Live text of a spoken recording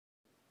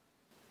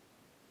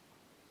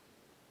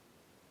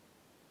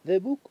The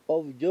book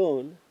of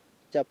John,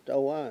 chapter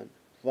 1,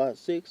 verse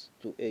 6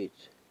 to 8.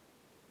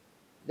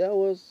 There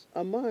was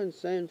a man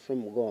sent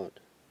from God,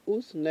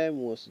 whose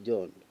name was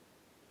John.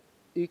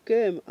 He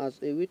came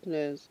as a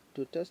witness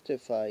to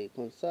testify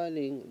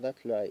concerning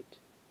that light,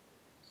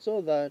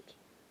 so that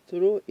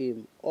through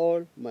him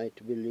all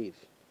might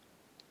believe.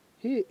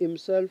 He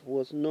himself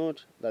was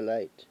not the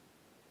light.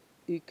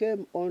 He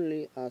came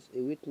only as a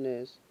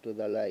witness to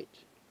the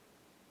light.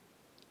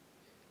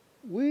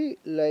 We,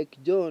 like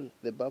John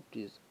the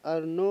Baptist, are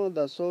not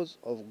the source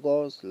of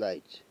God's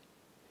light.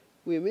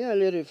 We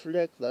merely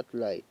reflect that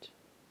light.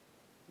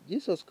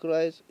 Jesus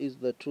Christ is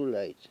the true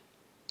light.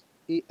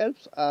 He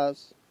helps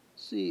us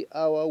see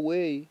our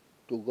way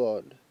to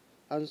God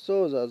and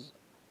shows us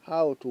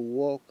how to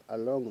walk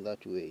along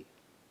that way.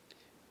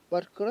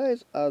 But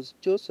Christ has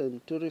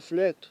chosen to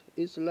reflect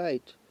his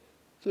light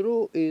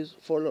through his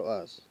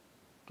followers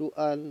to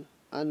an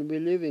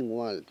unbelieving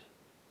world,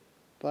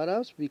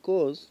 perhaps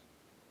because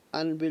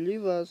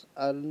unbelievers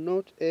are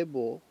not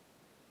able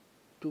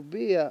to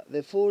bear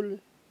the full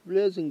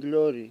blazing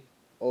glory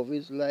of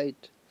his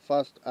light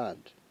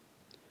firsthand.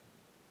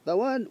 The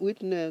word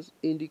witness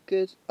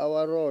indicates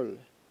our role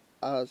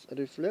as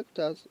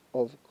reflectors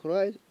of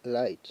Christ's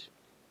light.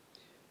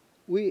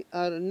 We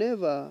are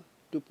never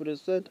to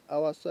present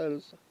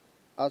ourselves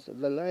as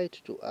the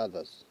light to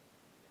others,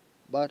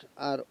 but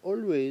are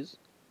always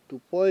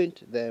to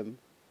point them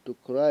to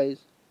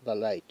Christ the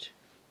light.